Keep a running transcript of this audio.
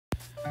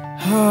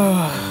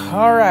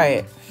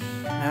Alright.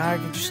 Now I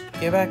can just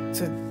get back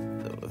to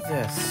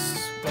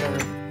this. Whatever.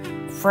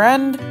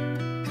 Friend?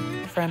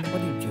 Friend,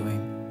 what are you doing?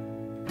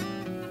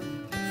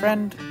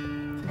 Friend?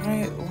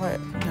 What?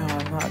 No,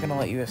 I'm not gonna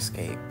let you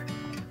escape.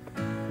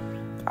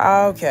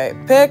 Okay.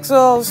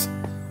 Pixels!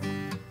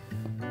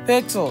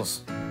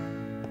 Pixels!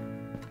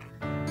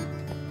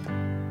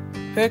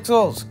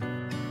 Pixels!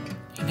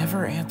 He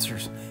never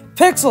answers.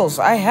 Pixels!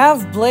 I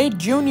have Blade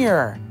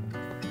Jr.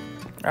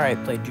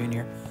 Alright, Blade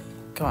Jr.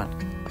 Come on.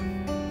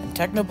 In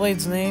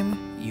Technoblade's name,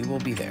 you will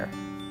be there.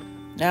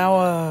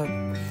 Now,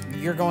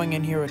 you're going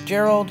in here with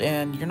Gerald,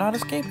 and you're not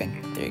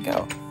escaping. There you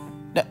go.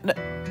 No.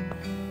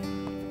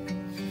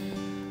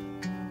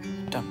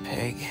 Dumb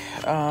pig.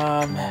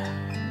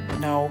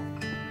 No.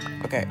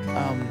 Okay,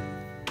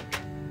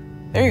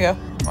 there you go.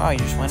 Wow, you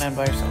just went in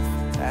by yourself.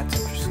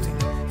 That's interesting.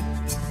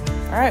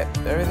 Alright,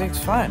 everything's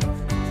fine.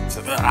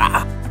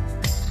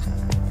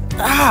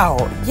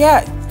 Ow!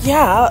 Yeah,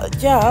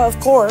 of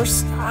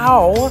course.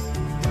 Ow!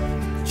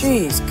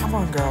 Jeez, come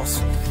on,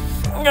 girls.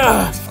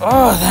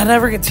 Oh, that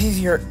never gets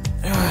easier.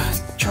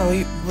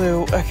 Charlie,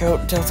 Blue, Echo,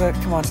 Delta,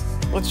 come on.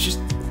 Let's just...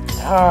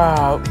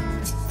 come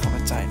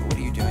inside. What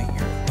are you doing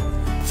here?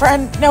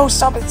 Friend, no,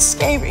 stop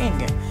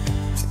escaping!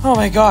 Oh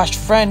my gosh,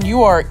 friend,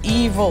 you are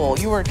evil.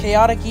 You are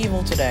chaotic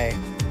evil today.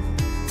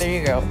 There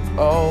you go.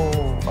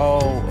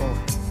 Oh,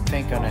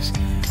 thank goodness.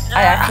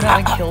 I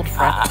accidentally killed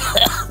friend.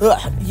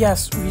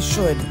 Yes, we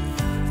should.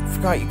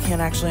 Forgot you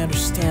can't actually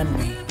understand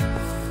me.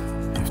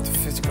 I have to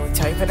physically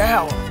type it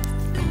out.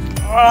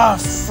 Ah,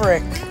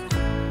 frick.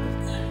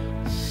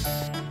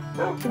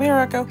 Come here,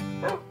 Echo.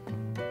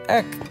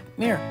 Come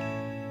here.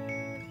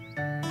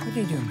 What are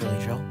you doing, Billy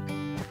Joel?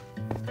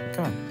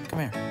 Come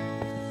here.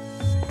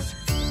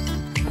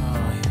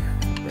 Oh, you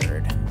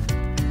bird.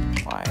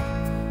 Why?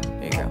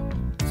 There you go.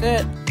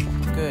 Sit.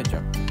 Good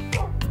job.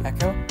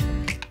 Echo,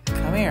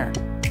 come here.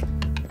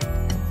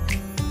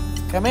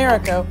 Come here,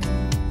 Echo.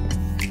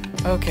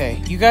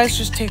 Okay, you guys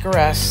just take a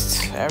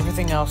rest.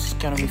 Everything else is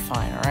gonna be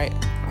fine, alright?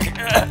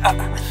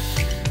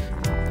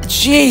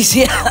 Jeez,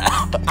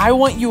 yeah. I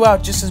want you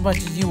out just as much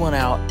as you want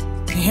out.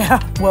 Yeah,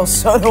 well,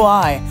 so do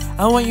I.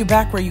 I want you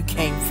back where you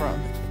came from.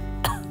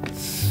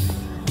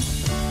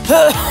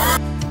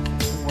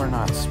 We're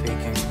not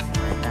speaking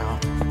right now.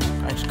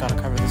 I just gotta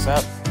cover this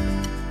up.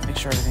 Make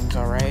sure everything's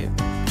alright.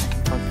 I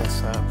can plug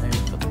this up. Maybe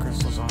put the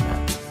crystals on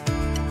it.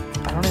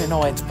 I don't even know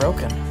why it's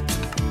broken.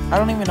 I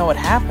don't even know what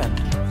happened.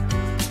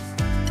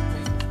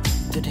 Wait,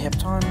 did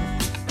Hypton...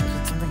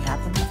 Did something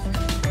happen with him?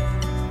 I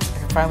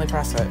can finally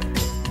press it.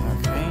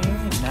 Okay,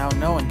 now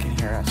no one can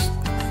hear us.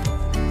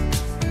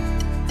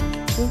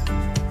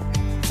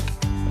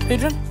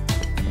 Pigeon?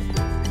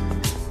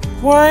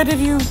 Why did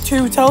you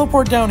two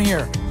teleport down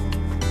here?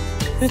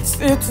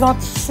 It's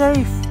not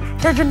safe.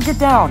 Pigeon, get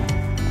down.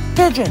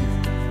 Pigeon!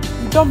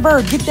 You dumb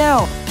bird, get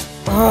down.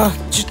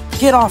 Just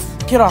get off.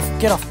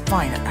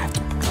 Fine, I have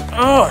to...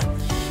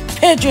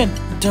 Pigeon!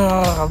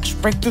 Duh, I'll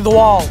just break through the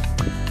wall. I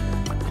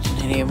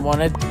didn't even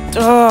want to...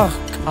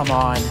 Come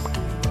on.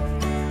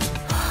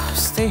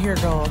 Stay here,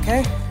 girl,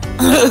 okay?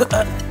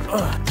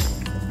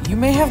 You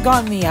may have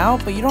gotten me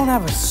out, but you don't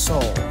have a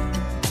soul.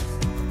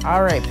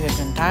 Alright,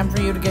 Pigeon, time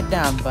for you to get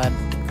down, bud.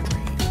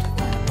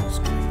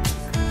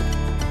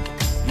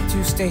 You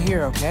two stay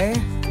here, okay?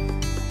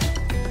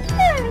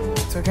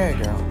 It's okay,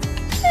 girl.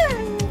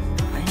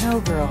 I know,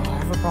 girl. I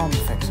have a problem to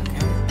fix,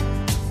 okay?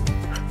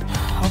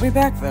 I'll be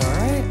back, though,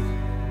 alright?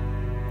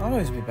 I'll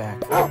always be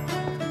back.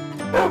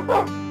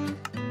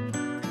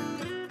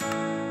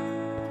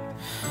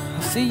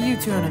 I'll see you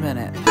two in a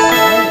minute.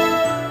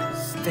 Alright?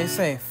 Stay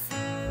safe.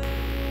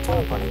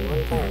 Oh,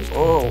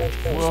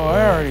 well,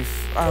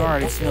 I'm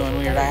already feeling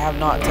weird. I have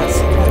not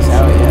tested this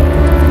out yet.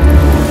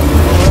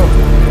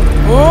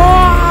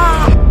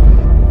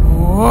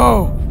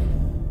 Whoa!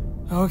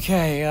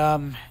 Okay, I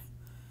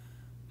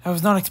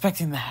was not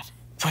expecting that.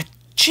 But,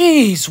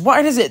 jeez,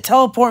 why does it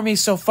teleport me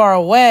so far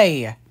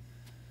away?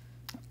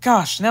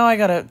 Gosh, now I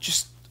gotta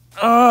just...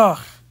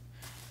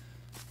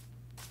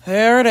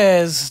 There it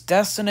is.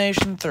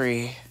 Destination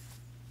 3.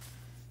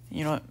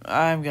 You know what?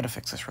 I'm gonna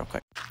fix this real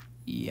quick.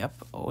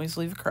 Yep, always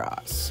leave a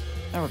cross.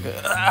 Now we're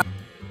good.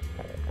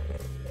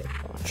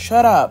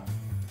 Shut up.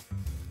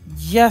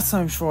 Yes,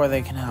 I'm sure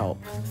they can help.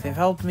 They've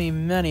helped me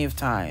many of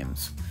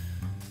times.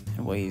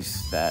 In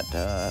ways that,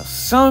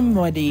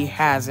 somebody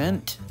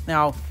hasn't.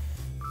 Now,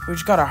 we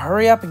just gotta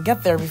hurry up and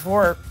get there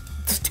before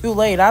it's too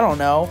late. I don't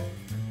know.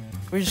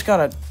 We just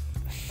gotta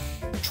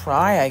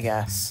try, I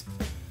guess.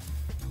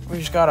 We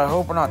just gotta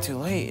hope we're not too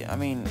late. I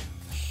mean,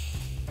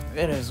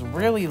 it is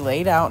really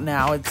late out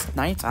now. It's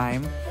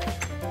nighttime.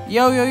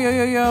 Yo.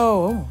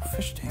 Oh,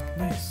 fish tank.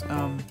 Nice.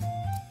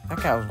 That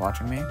guy was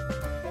watching me.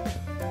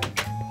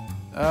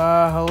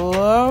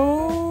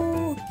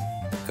 Hello?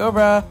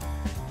 Cobra.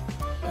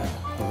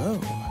 Hello.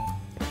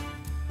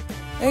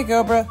 Hey,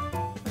 Cobra.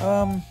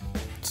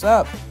 What's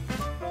up?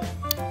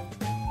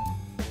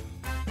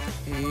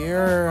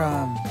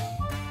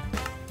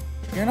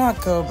 You're not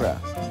Cobra.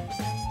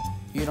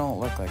 You don't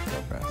look like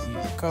Cobra.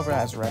 Cobra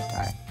has a red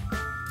tie.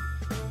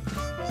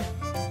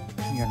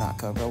 You're not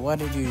Cobra. What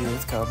did you do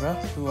with Cobra?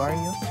 Who are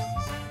you?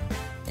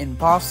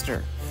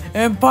 Imposter.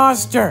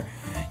 Imposter!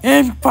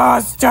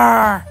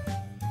 Imposter!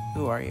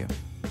 Who are you?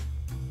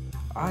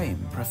 I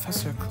am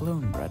Professor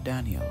Clonebra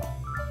Daniel.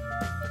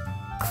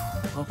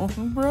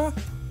 Clonebra?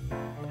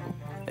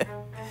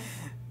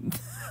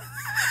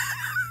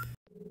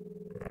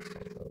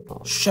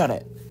 Shut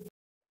it.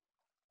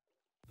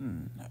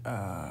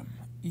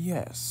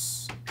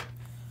 Yes.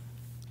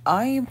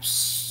 I am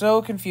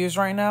so confused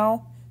right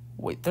now.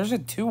 Wait, there's a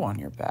 2 on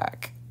your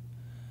back.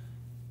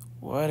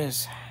 What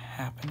is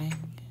happening?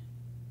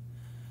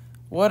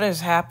 What is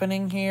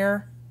happening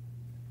here?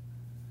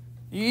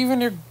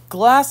 Even your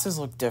glasses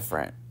look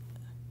different.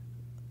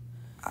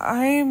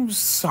 I'm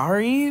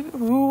sorry.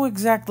 Who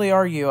exactly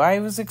are you? I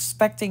was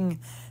expecting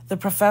the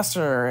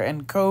professor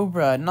and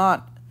Cobra,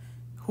 not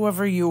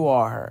whoever you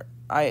are.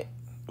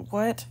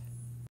 What?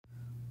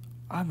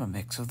 I'm a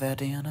mix of their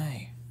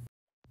DNA.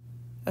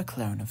 A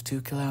clone of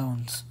 2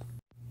 clones.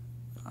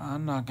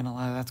 I'm not gonna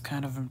lie, that's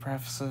kind of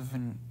impressive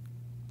and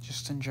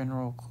just in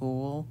general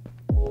cool.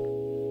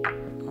 Do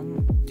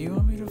you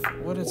want me to...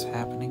 What is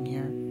happening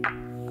here?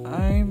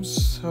 I'm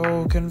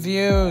so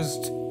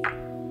confused.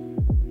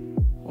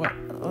 What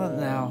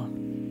now?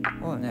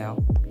 What now?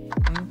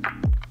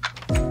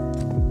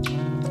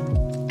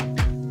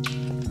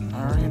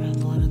 Alright, I'm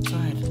going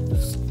inside.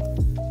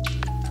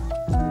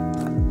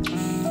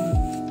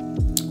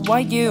 Why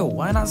you?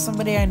 Why not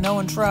somebody I know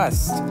and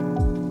trust?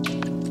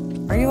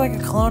 Are you like a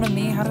clone of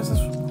me? How does this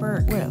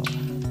work? Well,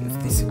 if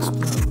this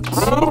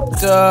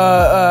explodes...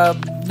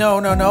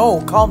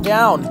 No. Calm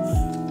down.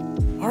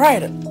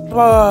 Alright,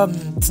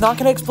 it's not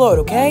gonna explode,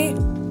 okay?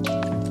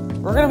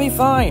 We're gonna be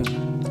fine,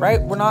 right?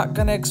 We're not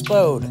gonna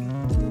explode.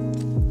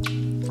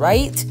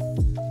 Right?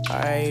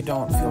 I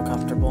don't feel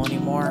comfortable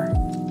anymore.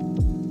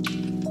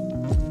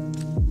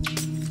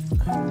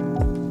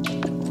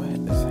 What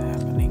is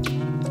happening?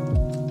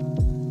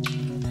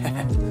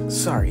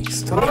 Sorry,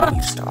 still getting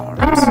used to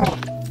arms.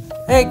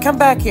 Hey, come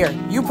back here.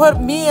 You put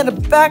me in a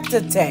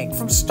Bacta tank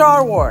from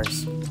Star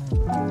Wars.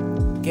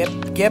 Get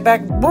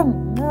back.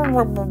 Don't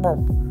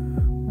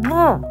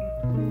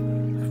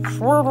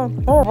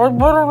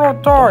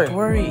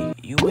worry,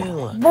 you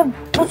will.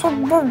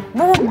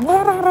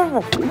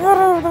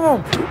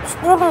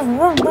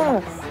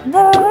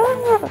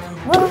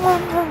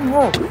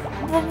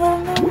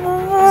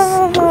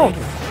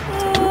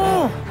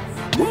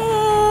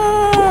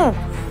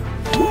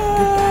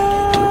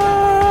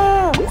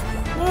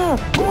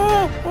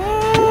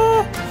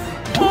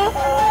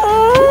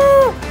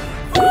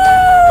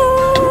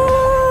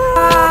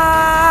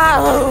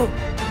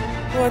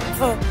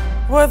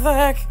 What the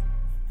heck?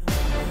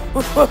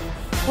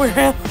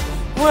 Where?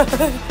 What?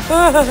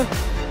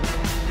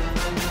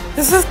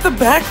 Is this the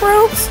back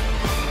roads?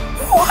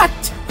 What?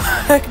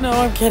 Heck no,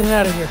 I'm getting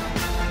out of here.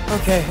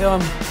 Okay,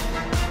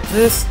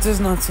 this does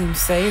not seem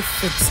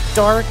safe. It's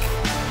dark,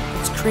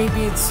 it's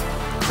creepy, it's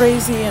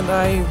crazy, and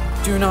I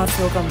do not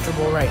feel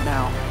comfortable right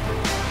now.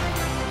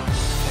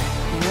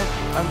 Okay, you know what?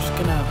 I'm just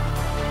gonna...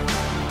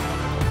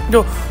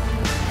 No!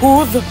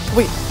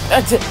 Wait,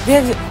 exit! The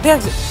exit!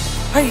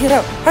 I can get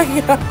out!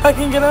 I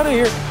can get out of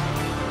here!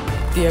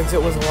 The exit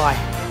was a lie.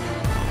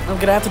 I'm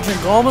gonna have to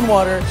drink almond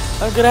water.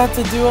 I'm gonna have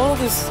to do all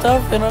this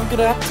stuff, and I'm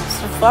gonna have to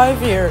survive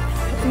here.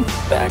 In the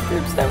back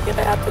rooms, I'm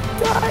gonna have to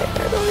die.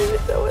 I don't even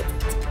know what to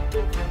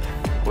do.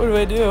 What do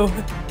I do?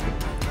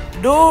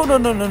 No.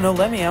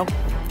 Let me out.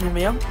 Let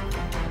me out.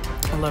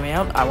 Let me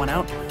out. I want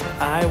out.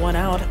 I want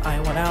out.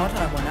 I want out.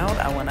 I want out.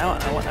 I want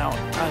out. I want out.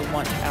 I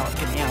want out.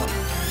 Get me out.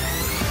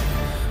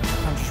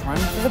 I'm just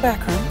running through the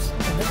back rooms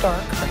in the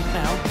dark right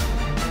now,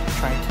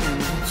 trying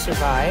to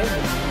survive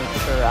and make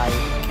sure I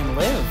can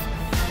live.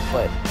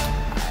 But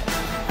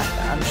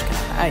I'm just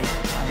gonna hide.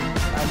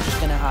 I'm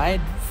just gonna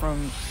hide from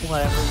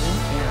whatever's in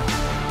here.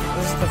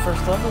 This is the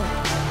first level.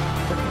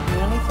 There could be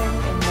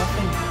anything and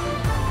nothing.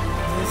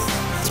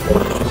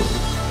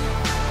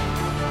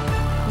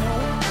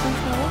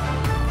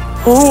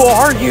 Who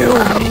are you?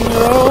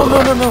 No.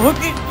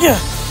 Yeah.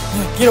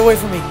 Get away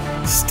from me.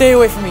 Stay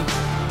away from me.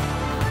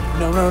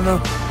 No.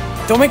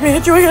 Don't make me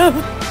hit you again.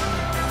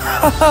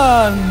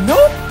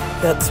 Nope.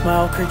 That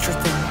smile creature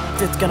thing.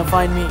 It's gonna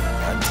find me.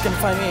 It's gonna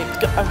find me.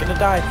 I'm gonna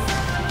die.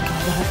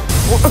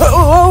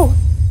 Oh!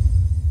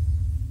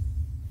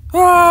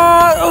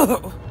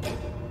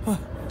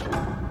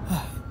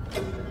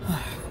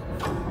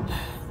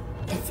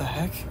 What the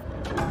heck?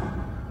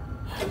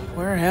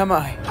 Where am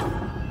I?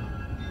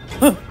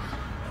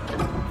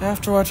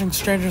 After watching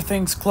Stranger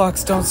Things,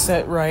 clocks don't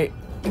set right.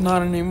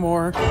 Not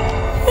anymore.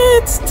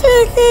 It's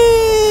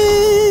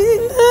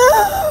ticking!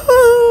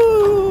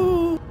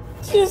 No!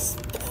 Just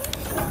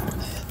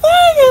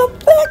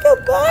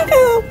back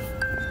up!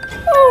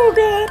 Oh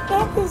god,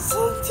 not the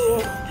sun too.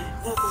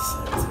 Not the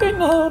sun too.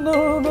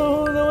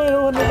 No, I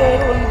don't want to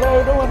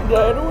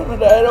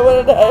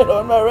die.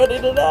 I'm not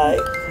ready to die.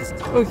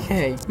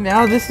 Okay,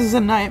 now this is a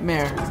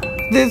nightmare.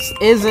 This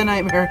is a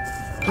nightmare.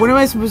 What am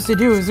I supposed to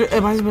do? Is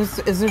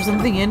there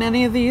something in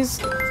any of these?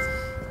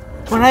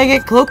 When I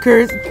get closer,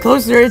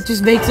 it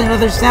just makes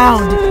another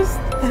sound.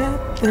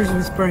 There's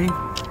whispering.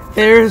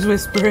 There's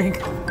whispering.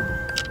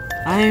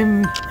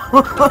 I'm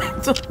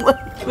going to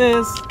like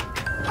this.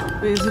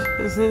 Wait,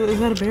 is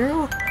that a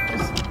barrel?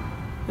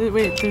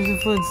 Wait, there's a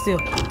flint steel.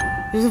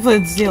 There's a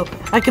flint steel.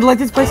 I can light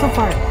this place on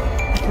fire.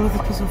 I can light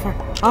this place on fire.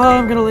 Oh,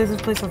 I'm gonna light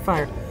this place on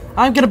fire.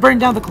 I'm gonna burn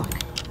down the clock.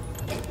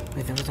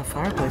 Wait, there was a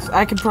fireplace.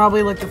 I could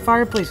probably light the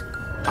fireplace.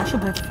 I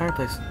should light the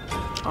fireplace.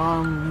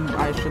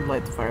 I should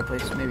light the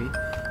fireplace, maybe.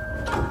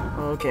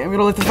 Okay, I'm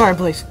gonna light the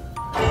fireplace.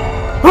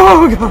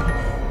 Oh god!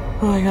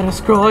 Oh, I gotta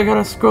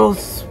scroll.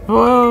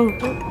 Whoa!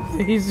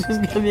 Please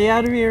just get me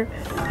out of here.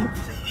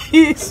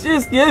 Please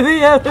just get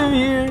me out of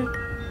here.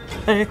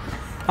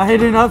 I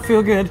do not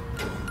feel good.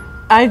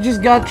 I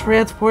just got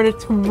transported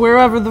to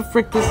wherever the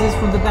frick this is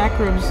from the back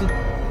rooms.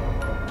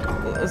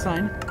 A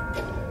sign?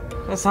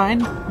 A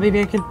sign?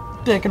 Maybe I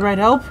can write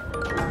help?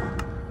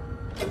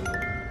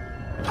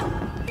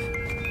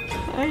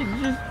 I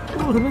just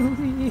wanna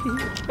leave.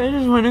 I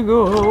just wanna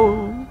go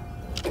home.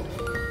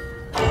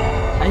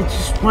 I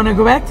just wanna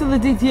go back to the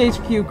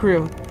DTHQ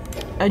crew.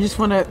 I just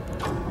wanna...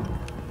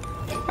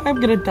 I'm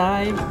gonna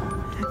die.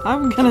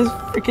 I'm gonna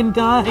freaking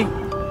die.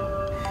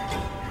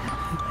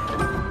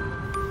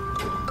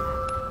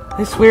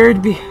 I swear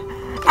it'd be...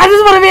 I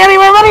just wanna be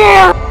anywhere but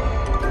here!